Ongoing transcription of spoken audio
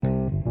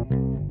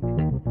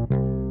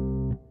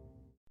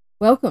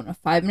Welcome to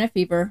 5 Minute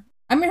Fever.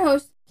 I'm your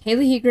host,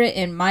 Kaylee Hegret,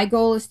 and my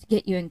goal is to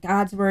get you in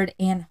God's Word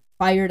and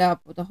fired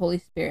up with the Holy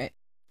Spirit.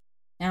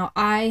 Now,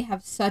 I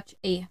have such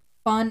a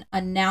fun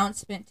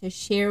announcement to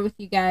share with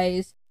you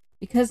guys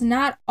because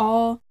not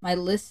all my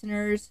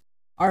listeners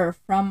are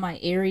from my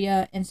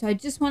area, and so I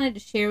just wanted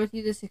to share with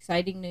you this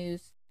exciting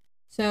news.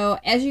 So,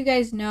 as you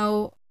guys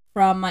know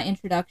from my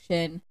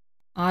introduction,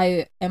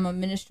 I am a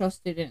ministerial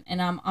student, and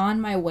I'm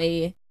on my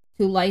way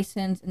to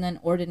license and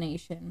then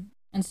ordination.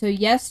 And so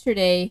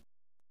yesterday,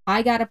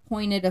 I got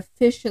appointed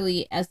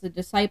officially as the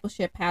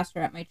discipleship pastor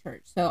at my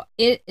church. So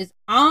it is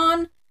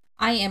on.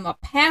 I am a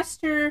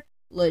pastor,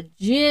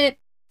 legit.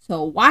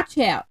 So watch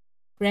out.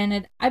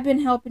 Granted, I've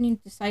been helping you,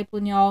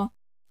 discipling y'all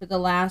for the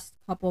last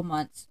couple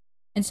months.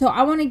 And so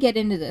I want to get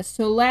into this.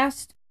 So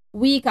last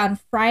week on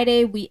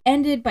Friday, we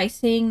ended by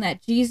saying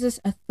that Jesus'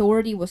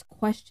 authority was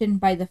questioned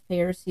by the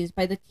Pharisees,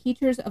 by the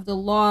teachers of the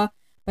law,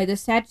 by the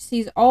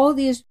Sadducees. All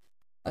these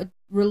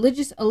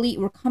religious elite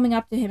were coming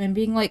up to him and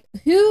being like,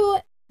 who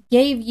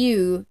gave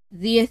you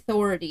the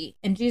authority?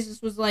 And Jesus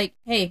was like,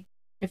 hey,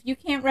 if you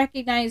can't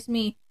recognize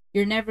me,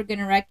 you're never going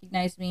to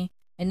recognize me,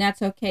 and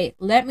that's okay.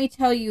 Let me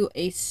tell you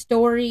a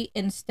story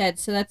instead.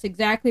 So that's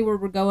exactly where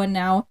we're going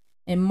now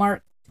in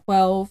Mark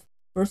 12,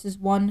 verses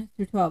 1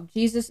 through 12.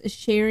 Jesus is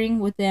sharing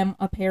with them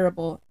a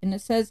parable, and it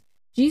says,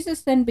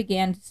 Jesus then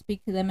began to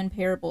speak to them in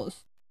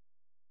parables.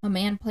 A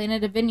man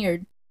planted a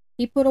vineyard.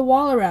 He put a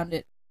wall around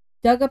it,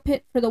 dug a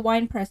pit for the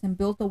winepress, and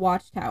built a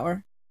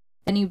watchtower.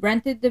 Then he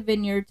rented the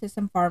vineyard to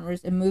some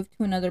farmers and moved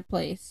to another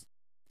place.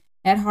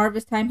 At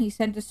harvest time, he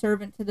sent a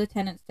servant to the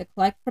tenants to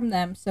collect from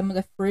them some of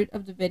the fruit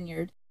of the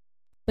vineyard.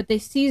 But they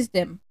seized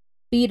him,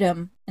 beat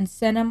him, and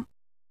sent him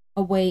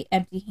away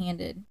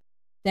empty-handed.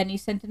 Then he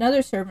sent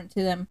another servant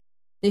to them.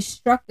 They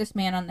struck this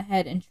man on the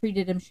head and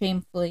treated him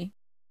shamefully.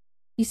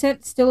 He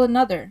sent still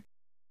another,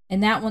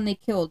 and that one they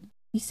killed.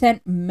 He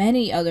sent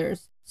many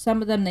others.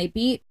 Some of them they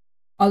beat,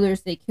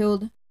 others they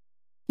killed.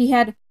 He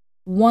had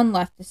one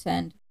left to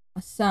send,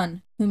 a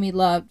son whom he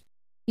loved.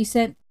 He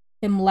sent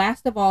him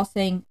last of all,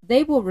 saying,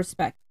 they will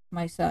respect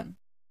my son.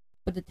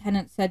 But the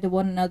tenants said to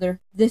one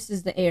another, this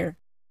is the heir.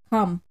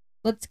 Come,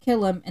 let's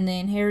kill him, and the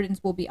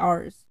inheritance will be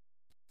ours.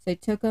 So they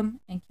took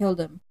him and killed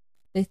him.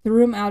 They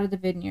threw him out of the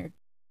vineyard.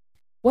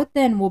 What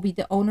then will be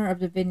the owner of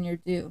the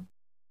vineyard do?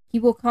 He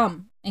will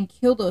come and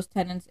kill those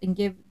tenants and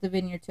give the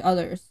vineyard to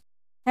others.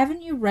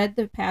 Haven't you read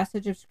the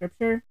passage of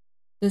Scripture?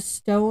 The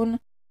stone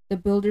the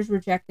builders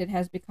rejected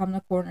has become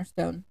the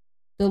cornerstone.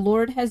 The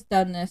Lord has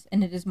done this,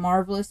 and it is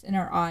marvelous in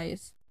our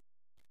eyes.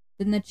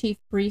 Then the chief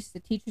priests, the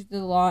teachers of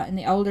the law, and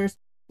the elders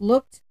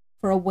looked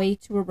for a way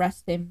to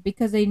arrest him,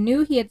 because they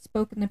knew he had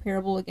spoken the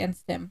parable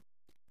against him.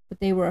 But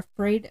they were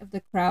afraid of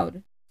the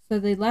crowd, so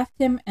they left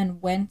him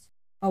and went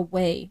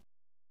away.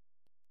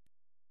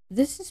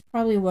 This is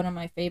probably one of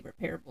my favorite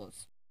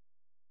parables.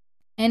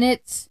 And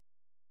it's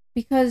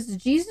because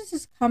Jesus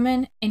is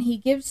coming, and he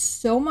gives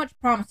so much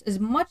promise, as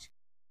much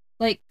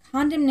like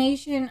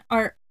condemnation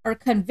or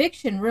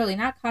conviction, really,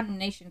 not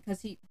condemnation,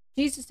 because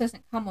Jesus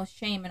doesn't come with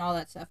shame and all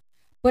that stuff,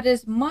 but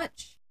as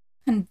much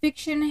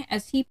conviction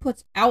as he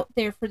puts out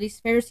there for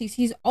these Pharisees,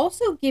 he's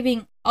also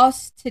giving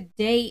us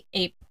today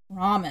a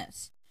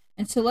promise.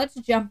 And so let's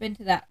jump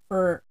into that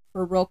for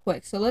real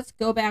quick. So let's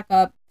go back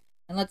up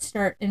and let's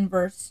start in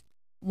verse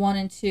 1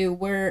 and 2,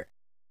 where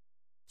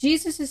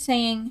Jesus is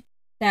saying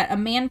that a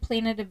man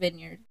planted a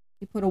vineyard.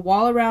 He put a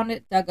wall around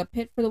it, dug a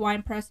pit for the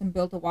winepress, and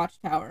built a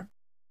watchtower.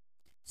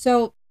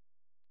 So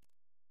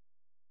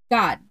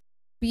God,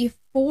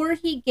 before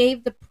he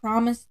gave the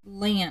promised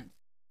land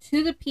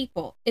to the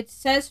people, it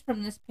says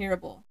from this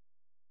parable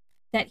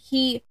that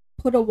he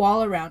put a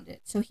wall around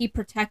it. So he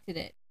protected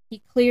it.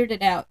 He cleared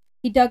it out.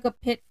 He dug a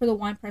pit for the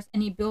winepress,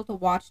 and he built a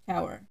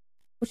watchtower,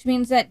 which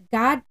means that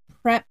God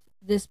prepped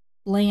this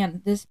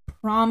land, this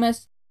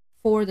promise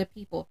for the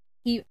people.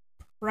 He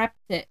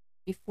prepped it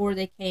before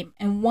they came.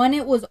 And when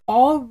it was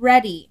all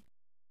ready,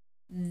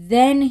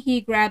 then he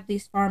grabbed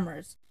these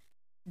farmers.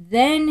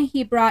 Then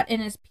he brought in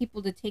his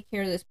people to take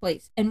care of this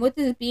place. And with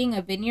this being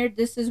a vineyard,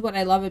 this is what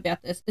I love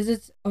about this, is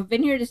it's a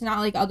vineyard is not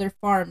like other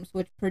farms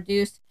which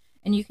produce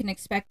and you can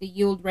expect a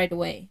yield right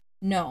away.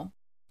 No.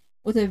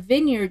 With a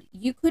vineyard,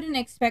 you couldn't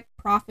expect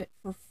profit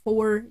for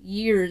 4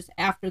 years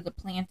after the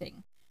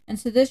planting. And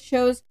so this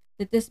shows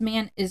that this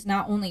man is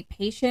not only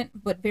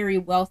patient, but very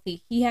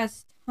wealthy. He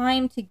has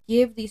time to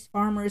give these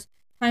farmers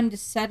time to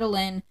settle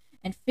in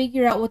and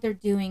figure out what they're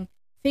doing,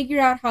 figure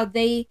out how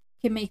they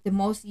can make the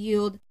most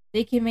yield,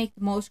 they can make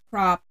the most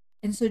crop.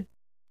 And so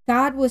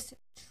God was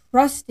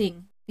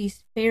trusting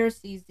these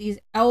Pharisees, these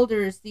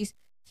elders, these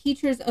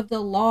teachers of the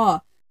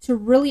law to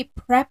really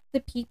prep the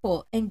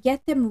people and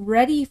get them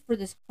ready for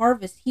this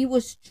harvest. He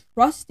was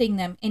trusting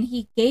them, and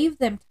he gave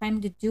them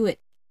time to do it.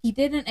 He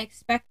didn't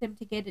expect them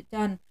to get it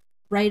done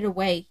right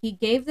away. He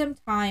gave them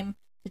time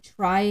to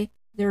try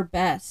their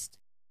best.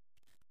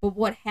 But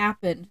what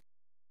happened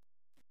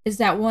is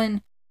that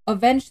when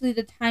eventually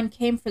the time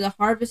came for the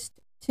harvest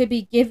to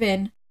be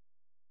given,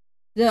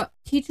 the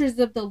teachers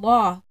of the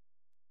law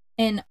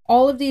and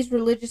all of these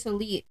religious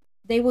elite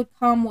they would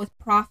come with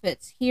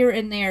prophets here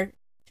and there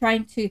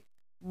trying to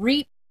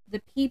reap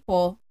the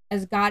people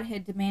as God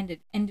had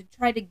demanded and to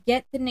try to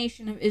get the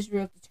nation of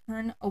Israel to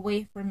turn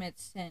away from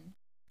its sin.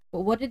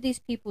 But what did these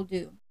people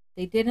do?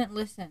 They didn't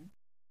listen.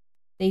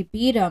 They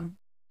beat them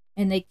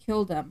and they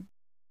killed them.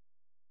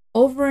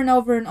 Over and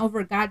over and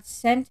over, God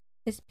sent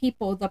his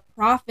people, the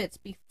prophets,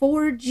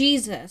 before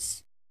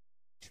Jesus,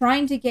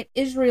 trying to get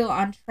Israel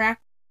on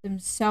track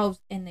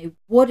themselves, and they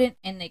wouldn't,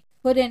 and they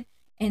couldn't,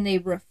 and they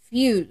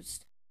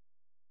refused.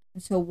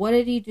 And so what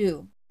did he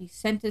do? He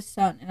sent his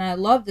son. And I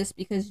love this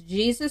because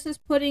Jesus is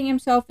putting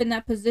himself in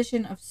that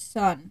position of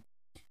son.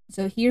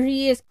 So here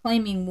he is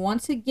claiming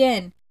once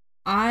again,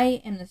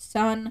 I am the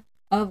Son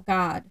of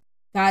God.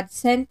 God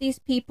sent these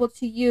people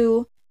to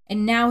you,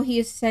 and now he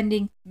is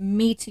sending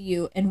me to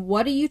you. And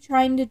what are you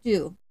trying to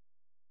do?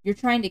 You're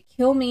trying to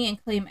kill me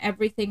and claim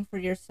everything for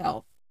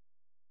yourself.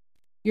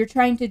 You're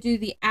trying to do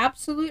the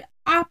absolute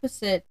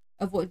opposite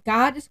of what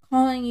God is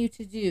calling you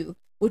to do,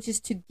 which is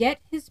to get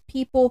his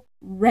people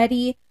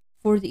ready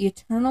for the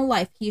eternal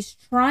life. He's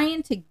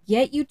trying to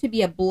get you to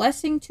be a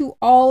blessing to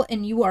all,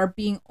 and you are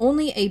being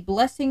only a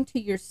blessing to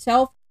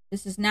yourself.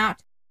 This is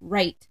not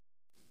right.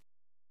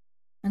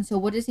 And so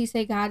what does he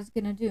say God is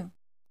going to do?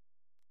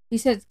 He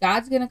says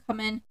God's going to come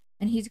in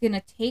and he's going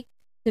to take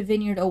the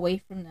vineyard away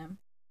from them.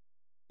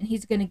 And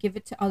he's going to give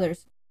it to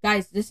others.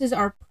 Guys, this is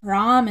our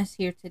promise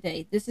here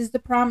today. This is the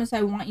promise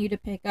I want you to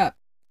pick up.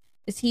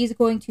 Is he's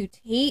going to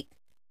take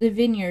the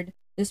vineyard,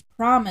 this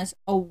promise,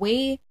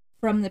 away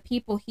from the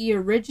people he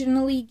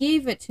originally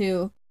gave it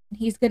to, and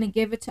he's going to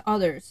give it to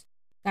others.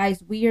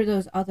 Guys, we are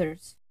those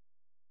others.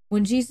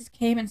 When Jesus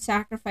came and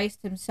sacrificed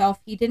himself,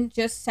 he didn't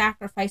just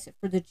sacrifice it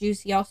for the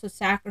Jews, he also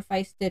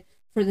sacrificed it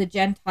for the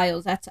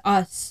Gentiles. That's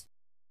us.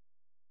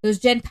 Those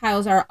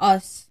Gentiles are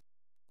us.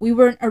 We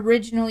weren't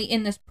originally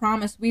in this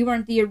promise. We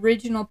weren't the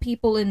original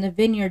people in the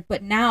vineyard,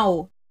 but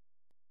now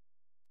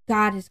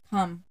God has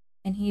come,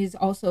 and he is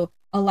also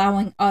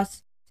allowing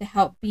us to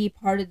help be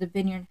part of the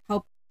vineyard,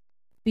 help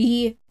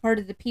be part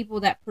of the people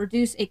that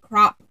produce a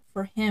crop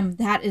for him.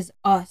 That is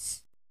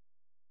us.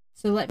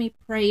 So let me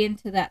pray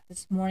into that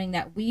this morning,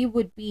 that we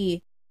would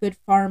be good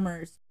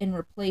farmers in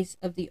replace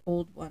of the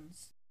old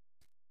ones.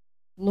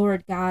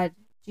 Lord God,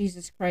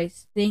 Jesus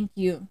Christ, thank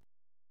you.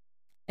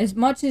 As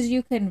much as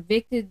you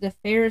convicted the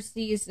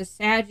Pharisees, the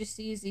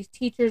Sadducees, these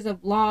teachers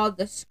of law,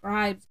 the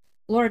scribes,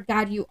 Lord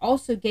God, you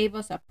also gave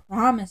us a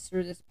promise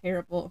through this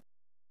parable.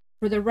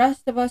 For the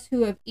rest of us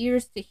who have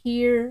ears to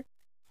hear,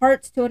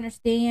 hearts to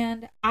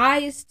understand,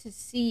 eyes to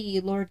see,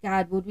 Lord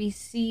God, would we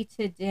see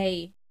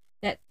today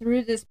that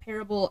through this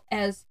parable,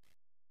 as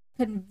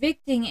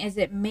convicting as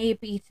it may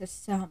be to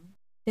some,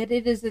 that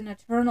it is an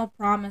eternal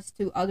promise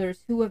to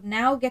others who have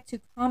now get to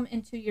come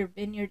into your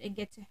vineyard and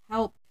get to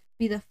help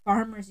be the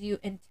farmers you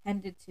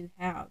intended to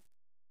have.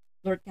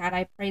 Lord God,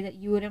 I pray that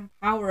you would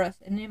empower us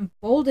and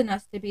embolden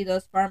us to be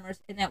those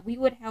farmers, and that we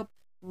would help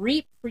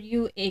reap for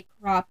you a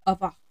crop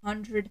of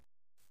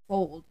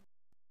 100-fold.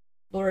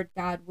 Lord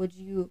God, would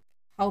you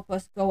help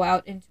us go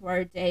out into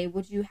our day?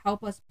 Would you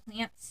help us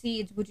plant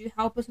seeds? Would you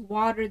help us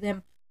water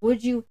them?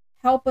 Would you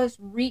help us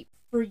reap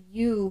for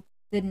you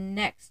the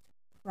next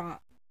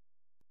crop?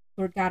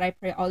 Lord God, I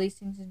pray all these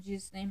things in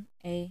Jesus' name.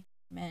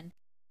 Amen.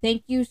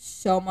 Thank you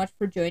so much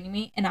for joining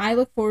me, and I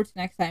look forward to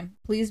next time.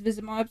 Please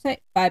visit my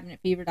website,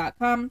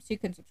 5minutefever.com, so you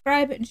can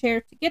subscribe and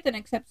share to get the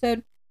next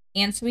episode,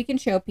 and so we can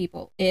show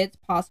people it's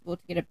possible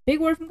to get a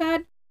big word from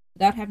God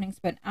without having to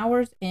spend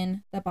hours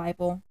in the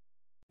Bible.